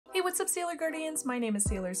Hey, what's up, Sailor Guardians? My name is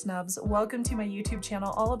Sailor Snubs. Welcome to my YouTube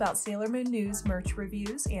channel all about Sailor Moon news, merch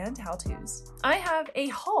reviews, and how-tos. I have a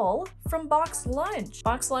haul from Box Lunch.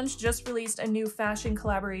 Box Lunch just released a new fashion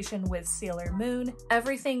collaboration with Sailor Moon.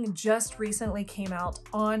 Everything just recently came out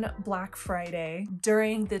on Black Friday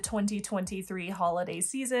during the 2023 holiday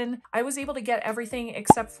season. I was able to get everything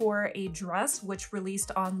except for a dress, which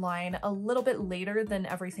released online a little bit later than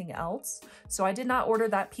everything else. So I did not order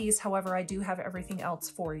that piece. However, I do have everything else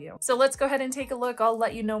for you. So let's go ahead and take a look. I'll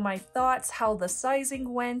let you know my thoughts, how the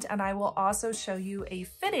sizing went, and I will also show you a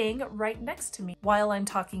fitting right next to me while I'm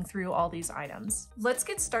talking through all these items. Let's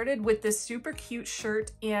get started with this super cute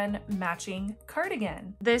shirt and matching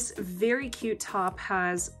cardigan. This very cute top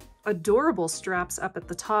has adorable straps up at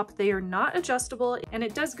the top. They are not adjustable and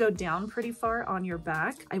it does go down pretty far on your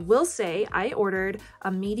back. I will say I ordered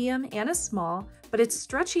a medium and a small, but it's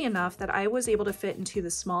stretchy enough that I was able to fit into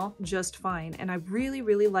the small just fine. And I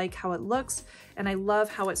really like how it looks, and I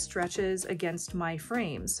love how it stretches against my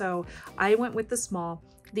frame. So I went with the small.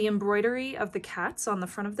 The embroidery of the cats on the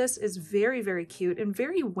front of this is very cute and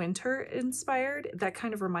very winter inspired. That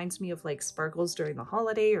kind of reminds me of like sparkles during the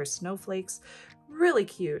holiday or snowflakes. Really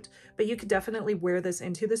cute, but you could definitely wear this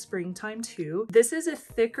into the springtime too. This is a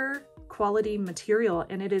thicker quality material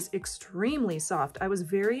and it is extremely soft. I was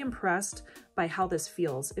very impressed by how this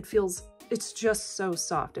feels. It's just so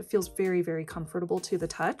soft. It feels very comfortable to the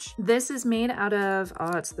touch. This is made out of,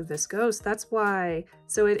 it's the viscose, that's why.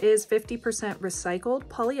 So it is 50% recycled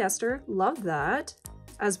polyester, love that,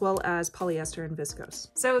 as well as polyester and viscose.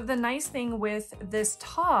 So the nice thing with this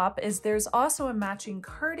top is there's also a matching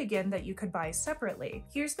cardigan that you could buy separately.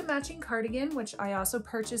 Here's the matching cardigan, which I also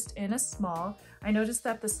purchased in a small. I noticed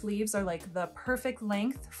that the sleeves are like the perfect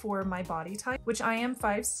length for my body type, which I am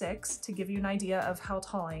 5'6", to give you an idea of how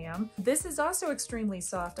tall I am. This is also extremely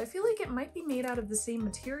soft. I feel like it might be made out of the same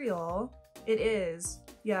material. It is.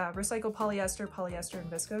 Yeah, recycled polyester,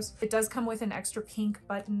 and viscose. It does come with an extra pink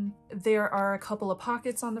button. There are a couple of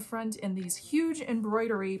pockets on the front and these huge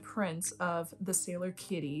embroidery prints of the Sailor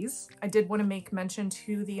Kitties. I did want to make mention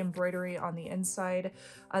to the embroidery on the inside.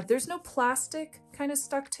 There's no plastic kind of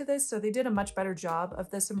stuck to this, so they did a much better job of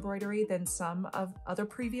this embroidery than some of other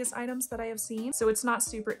previous items that I have seen. So it's not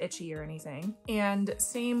super itchy or anything. And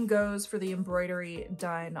same goes for the embroidery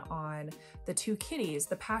done on the two kitties,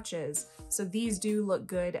 the patches. So these do look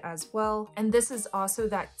good as well. And this is also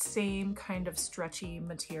that same kind of stretchy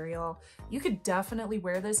material. You could definitely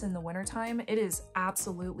wear this in the wintertime. It is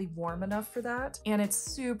absolutely warm enough for that. And it's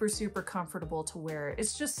super comfortable to wear.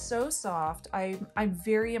 It's just so soft. I'm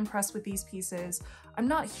very impressed with these pieces. I'm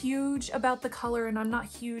not huge about the color and I'm not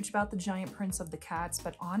huge about the giant prints of the cats,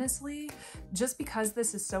 but honestly, just because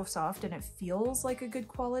this is so soft and it feels like a good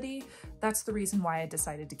quality, that's the reason why I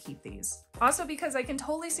decided to keep these. Also because I can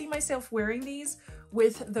totally see myself wearing these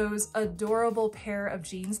with those adorable pair of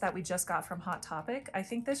jeans that we just got from Hot Topic. I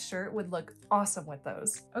think this shirt would look awesome with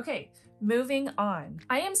those. Okay, moving on.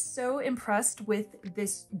 I am so impressed with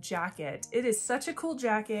this jacket. It is such a cool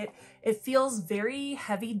jacket. It feels very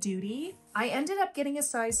heavy duty. I ended up getting a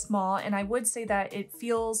size small, and I would say that it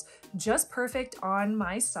feels just perfect on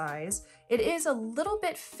my size. It is a little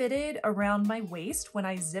bit fitted around my waist when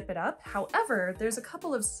I zip it up. However, there's a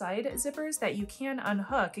couple of side zippers that you can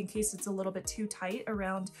unhook in case it's a little bit too tight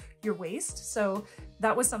around your waist. So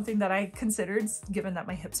that was something that I considered, given that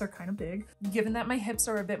my hips are kind of big, given that my hips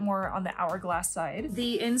are a bit more on the hourglass side.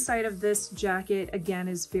 The inside of this jacket, again,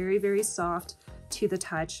 is very soft to the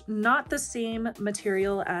touch. Not the same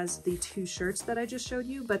material as the two shirts that I just showed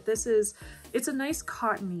you, but it's a nice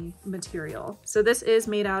cottony material. So this is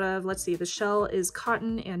made out of, let's see, the shell is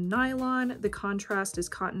cotton and nylon, the contrast is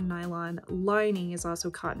cotton nylon, lining is also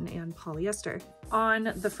cotton and polyester.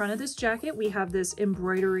 On the front of this jacket, we have this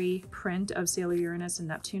embroidery print of Sailor Uranus and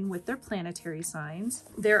Neptune with their planetary signs.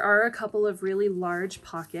 There are a couple of really large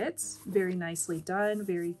pockets, very nicely done,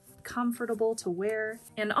 very comfortable to wear.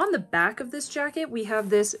 And on the back of this jacket, we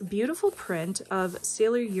have this beautiful print of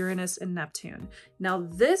Sailor Uranus and Neptune. Now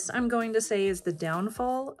this, I'm going to say, is the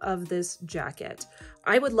downfall of this jacket.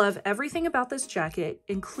 I would love everything about this jacket,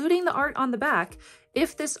 including the art on the back,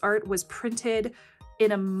 if this art was printed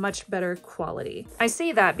in a much better quality. I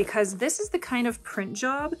say that because this is the kind of print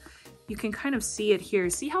job, you can kind of see it here.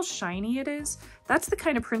 See how shiny it is? That's the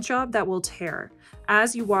kind of print job that will tear.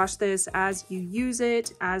 As you wash this, as you use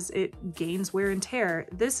it, as it gains wear and tear,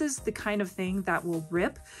 this is the kind of thing that will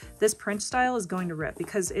rip. This print style is going to rip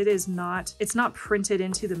because it's not printed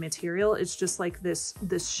into the material. It's just like this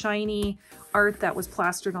shiny art that was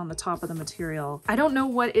plastered on the top of the material. I don't know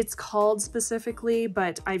what it's called specifically,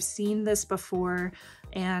 but I've seen this before.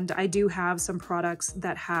 And I do have some products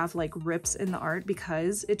that have like rips in the art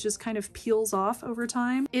because it just kind of peels off over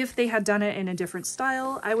time. If they had done it in a different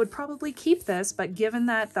style, I would probably keep this, but given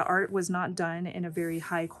that the art was not done in a very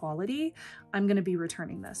high quality, I'm gonna be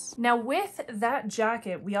returning this. Now with that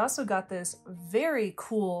jacket, we also got this very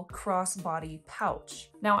cool crossbody pouch.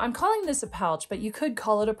 Now I'm calling this a pouch, but you could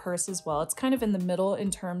call it a purse as well. It's kind of in the middle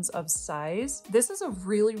in terms of size. This is a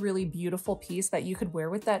really, really beautiful piece that you could wear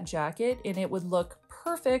with that jacket and it would look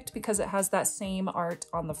perfect because it has that same art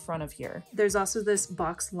on the front of here. There's also this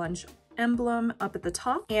box lunch emblem up at the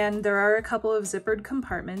top, and there are a couple of zippered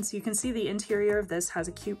compartments. You can see the interior of this has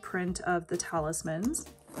a cute print of the talismans.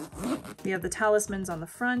 We have the talismans on the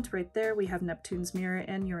front right there. We have Neptune's mirror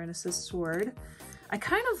and Uranus's sword. I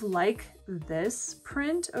kind of like this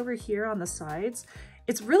print over here on the sides.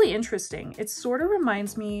 It's really interesting. It sort of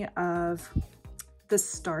reminds me of the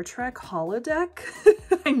Star Trek holodeck.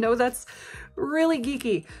 I know that's really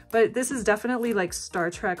geeky, but this is definitely like Star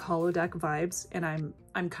Trek holodeck vibes, and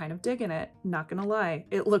I'm kind of digging it, not gonna lie.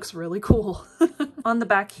 It looks really cool. On the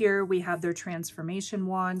back here, we have their transformation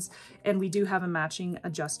wands, and we do have a matching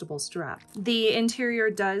adjustable strap. The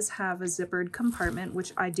interior does have a zippered compartment,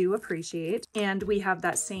 which I do appreciate, and we have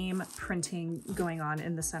that same printing going on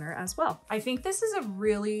in the center as well. I think this is a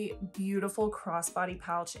really beautiful crossbody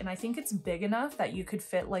pouch, and I think it's big enough that you could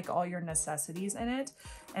fit like all your necessities in it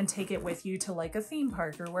and take it with you to like a theme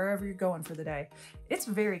park or wherever you're going for the day. It's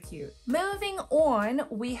very cute. Moving on,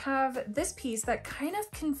 we have this piece that kind of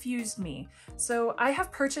confused me. So I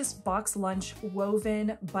have purchased Box Lunch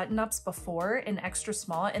woven button-ups before in extra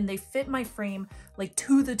small, and they fit my frame like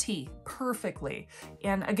to the T perfectly.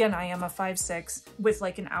 And again, I am a 5'6" with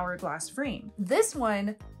like an hourglass frame. This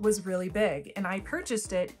one was really big and I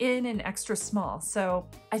purchased it in an extra small. So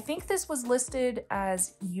I think this was listed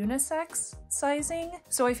as unisex sizing.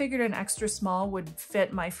 So I figured an extra small would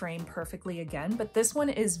fit my frame perfectly again, but this one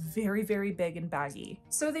is very, very big and baggy.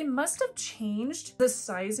 So they must have changed the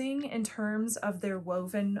sizing in terms of their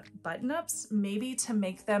woven button-ups, maybe to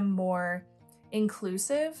make them more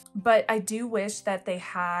inclusive, but I do wish that they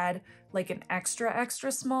had like an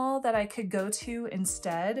extra small that I could go to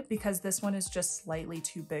instead, because this one is just slightly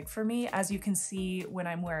too big for me, as you can see when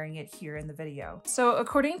I'm wearing it here in the video. So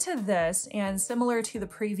according to this, and similar to the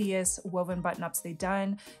previous woven button-ups they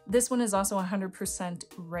done, this one is also 100%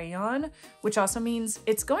 rayon, which also means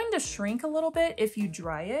it's going to shrink a little bit if you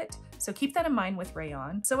dry it. So keep that in mind with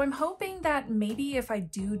rayon. So I'm hoping that maybe if I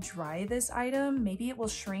do dry this item, maybe it will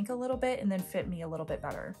shrink a little bit and then fit me a little bit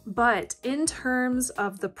better. But in terms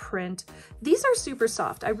of the print, these are super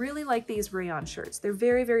soft. I really like these rayon shirts. They're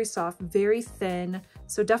very, very soft, very thin.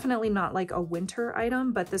 So definitely not like a winter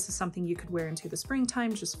item, but this is something you could wear into the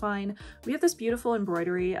springtime just fine. We have this beautiful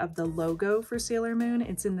embroidery of the logo for Sailor Moon.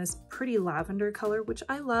 It's in this pretty lavender color, which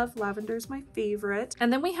I love. Lavender is my favorite.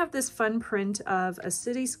 And then we have this fun print of a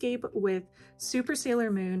cityscape with Super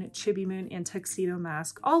Sailor Moon, Chibi Moon, and Tuxedo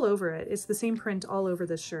Mask all over it. It's the same print all over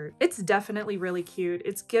the shirt. It's definitely really cute.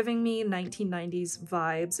 It's giving me 1990s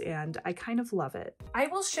vibes, and I kind of love it. I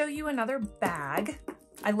will show you another bag.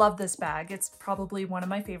 I love this bag. It's probably one of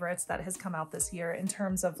my favorites that has come out this year in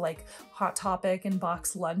terms of like Hot Topic and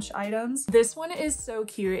Box Lunch items. This one is so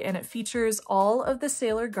cute, and it features all of the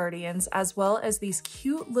Sailor Guardians as well as these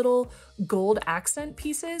cute little gold accent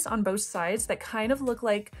pieces on both sides that kind of look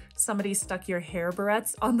like somebody stuck your hair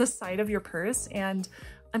barrettes on the side of your purse, and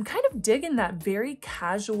I'm kind of digging that very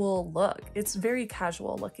casual look. It's very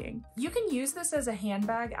casual looking. You can use this as a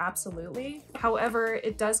handbag, absolutely. However,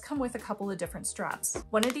 it does come with a couple of different straps.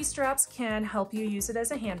 One of these straps can help you use it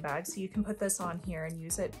as a handbag, so you can put this on here and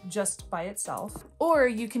use it just by itself. Or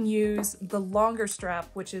you can use the longer strap,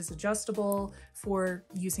 which is adjustable, for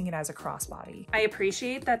using it as a crossbody. I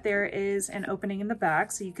appreciate that there is an opening in the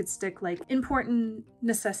back, so you could stick like important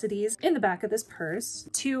necessities in the back of this purse.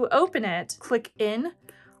 To open it, click in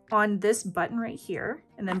on this button right here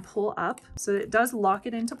and then pull up, so it does lock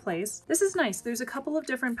it into place. This is nice. There's a couple of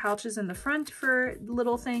different pouches in the front for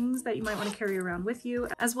little things that you might want to carry around with you,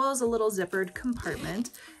 as well as a little zippered compartment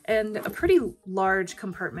and a pretty large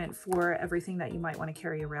compartment for everything that you might want to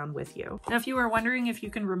carry around with you. Now, if you were wondering if you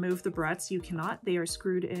can remove the barrettes, you cannot. They are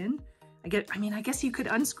screwed in. I guess you could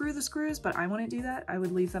unscrew the screws, but I wouldn't do that. I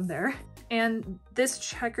would leave them there. And this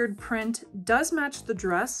checkered print does match the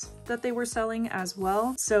dress that they were selling as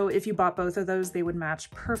well. So if you bought both of those, they would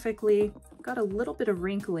match perfectly. Got a little bit of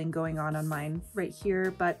wrinkling going on mine right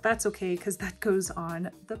here, but that's okay because that goes on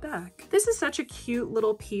the back. This is such a cute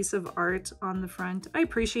little piece of art on the front. I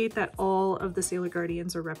appreciate that all of the Sailor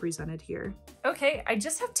Guardians are represented here. Okay, I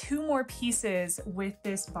just have 2 more pieces with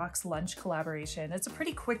this Box Lunch collaboration. It's a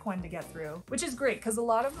pretty quick one to get through, which is great because a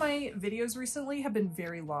lot of my videos recently have been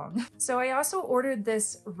very long. So I also ordered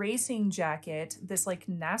this racing jacket, this like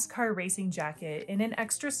NASCAR racing jacket in an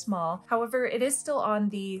extra small. However, it is still on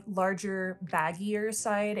the larger, baggier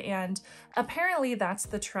side, and apparently that's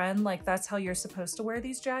the trend. Like, that's how you're supposed to wear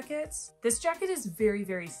these jackets. This jacket is very,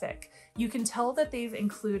 very thick. You can tell that they've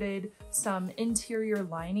included some interior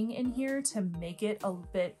lining in here to make it a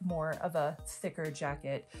bit more of a thicker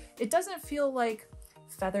jacket. It doesn't feel like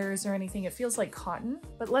feathers or anything. It feels like cotton,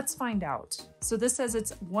 but let's find out. So this says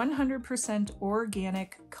it's 100%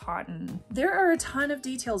 organic cotton. There are a ton of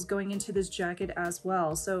details going into this jacket as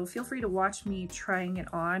well, so feel free to watch me trying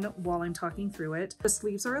it on while I'm talking through it. The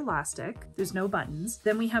sleeves are elastic, there's no buttons.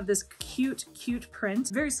 Then we have this cute print,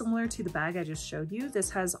 very similar to the bag I just showed you. This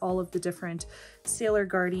has all of the different Sailor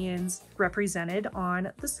Guardians represented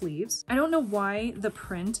on the sleeves. I don't know why the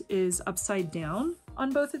print is upside down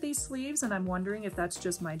on both of these sleeves, and I'm wondering if that's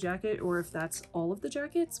just my jacket or if that's all of the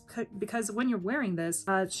jackets, because when you're wearing this,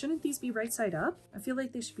 shouldn't these be right side up? I feel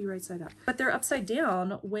like they should be right side up, but they're upside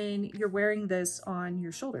down when you're wearing this on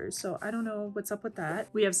your shoulders, so I don't know what's up with that.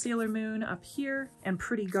 We have Sailor Moon up here and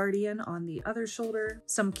Pretty Guardian on the other shoulder,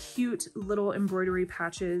 some cute little embroidery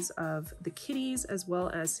patches of the kitties as well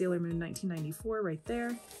as Sailor Moon 1994 right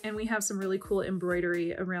there, and we have some really cool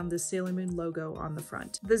embroidery around the Sailor Moon logo on the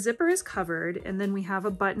front. The zipper is covered, and then we have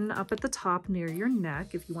a button up at the top near your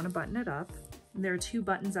neck if you want to button it up. And there are 2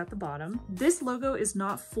 buttons at the bottom. This logo is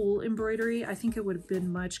not full embroidery. I think it would have been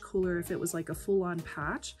much cooler if it was like a full-on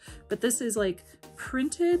patch, but this is like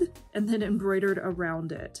printed and then embroidered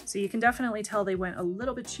around it. So you can definitely tell they went a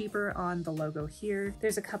little bit cheaper on the logo here.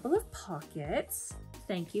 There's a couple of pockets.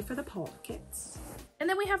 Thank you for the pockets. And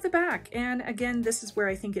then we have the back, and again, this is where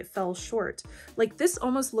I think it fell short. Like, this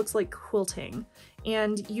almost looks like quilting,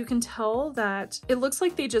 and you can tell that it looks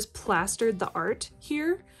like they just plastered the art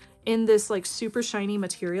here in this like super shiny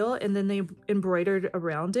material, and then they embroidered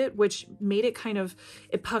around it, which made it kind of,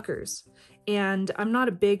 it puckers. And I'm not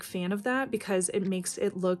a big fan of that because it makes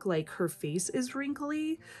it look like her face is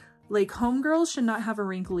wrinkly. Like, homegirl should not have a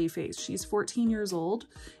wrinkly face. She's 14 years old,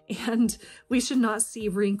 and we should not see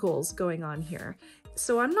wrinkles going on here.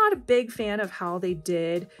 So I'm not a big fan of how they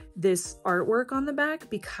did this artwork on the back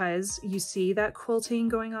because you see that quilting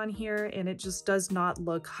going on here and it just does not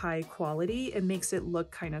look high quality. It makes it look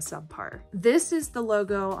kind of subpar. This is the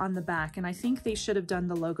logo on the back, and I think they should have done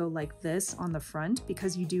the logo like this on the front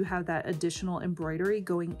because you do have that additional embroidery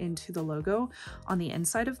going into the logo on the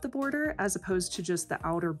inside of the border as opposed to just the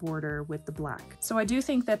outer border with the black. So I do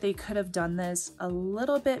think that they could have done this a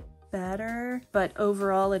little bit better, but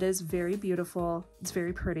overall it is very beautiful. It's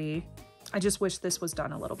very pretty. I just wish this was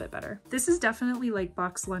done a little bit better. This is definitely like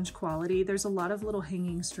Box Lunch quality. There's a lot of little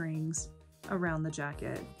hanging strings around the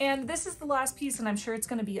jacket. And this is the last piece, and I'm sure it's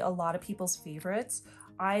going to be a lot of people's favorites.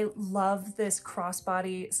 I love this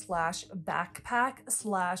crossbody slash backpack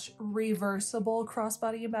slash reversible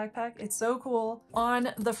crossbody and backpack. It's so cool. On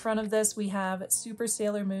the front of this, we have Super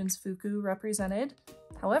Sailor Moon's Fuku represented.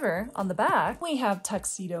 However, on the back, we have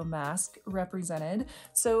Tuxedo Mask represented.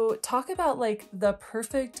 So talk about like the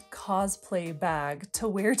perfect cosplay bag to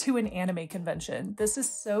wear to an anime convention. This is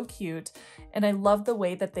so cute, and I love the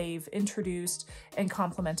way that they've introduced and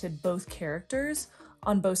complemented both characters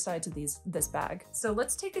on both sides of this bag. So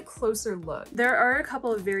let's take a closer look. There are a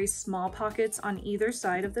couple of very small pockets on either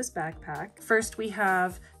side of this backpack. First, we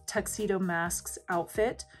have Tuxedo Mask's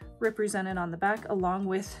outfit represented on the back, along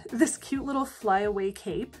with this cute little flyaway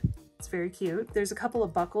cape. It's very cute. There's a couple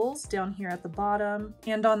of buckles down here at the bottom.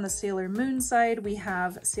 And on the Sailor Moon side, we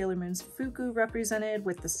have Sailor Moon's Fuku represented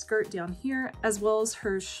with the skirt down here, as well as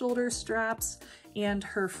her shoulder straps, and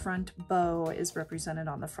her front bow is represented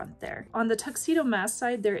on the front there. On the Tuxedo Mask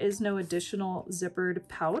side, there is no additional zippered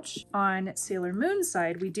pouch. On Sailor Moon's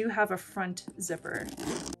side, we do have a front zipper.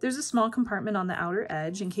 There's a small compartment on the outer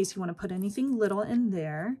edge in case you want to put anything little in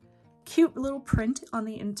there. Cute little print on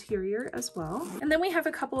the interior as well. And then we have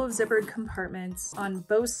a couple of zippered compartments on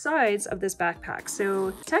both sides of this backpack.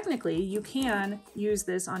 So technically you can use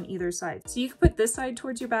this on either side. So you can put this side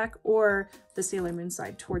towards your back or the Sailor Moon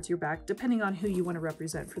side towards your back, depending on who you want to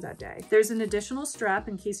represent for that day. There's an additional strap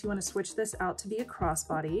in case you want to switch this out to be a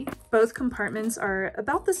crossbody. Both compartments are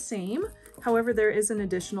about the same. However, there is an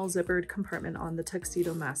additional zippered compartment on the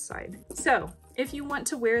Tuxedo Mask side. So if you want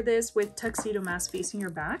to wear this with Tuxedo Mask facing your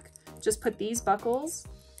back, just put these buckles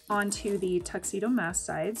onto the tuxedo mask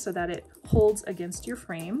side so that it holds against your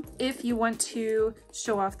frame. If you want to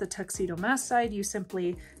show off the tuxedo mask side, you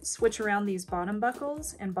simply switch around these bottom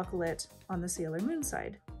buckles and buckle it on the Sailor Moon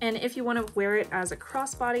side. And if you want to wear it as a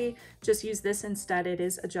crossbody, just use this instead. It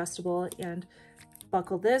is adjustable, and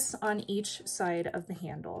buckle this on each side of the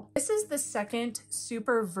handle. This is the second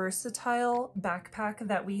super versatile backpack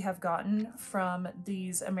that we have gotten from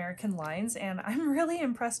these American lines, and I'm really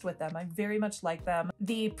impressed with them. I very much like them.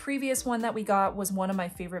 The previous one that we got was one of my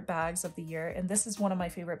favorite bags of the year, and this is one of my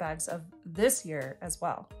favorite bags of this year as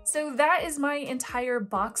well. So that is my entire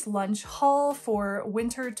box lunch haul for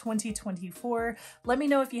winter 2024. Let me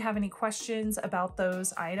know if you have any questions about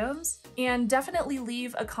those items, and definitely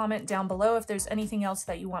leave a comment down below if there's anything else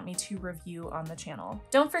that you want me to review on the channel.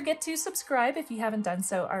 Don't forget to subscribe if you haven't done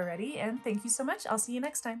so already, and thank you so much. I'll see you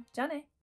next time. Jane!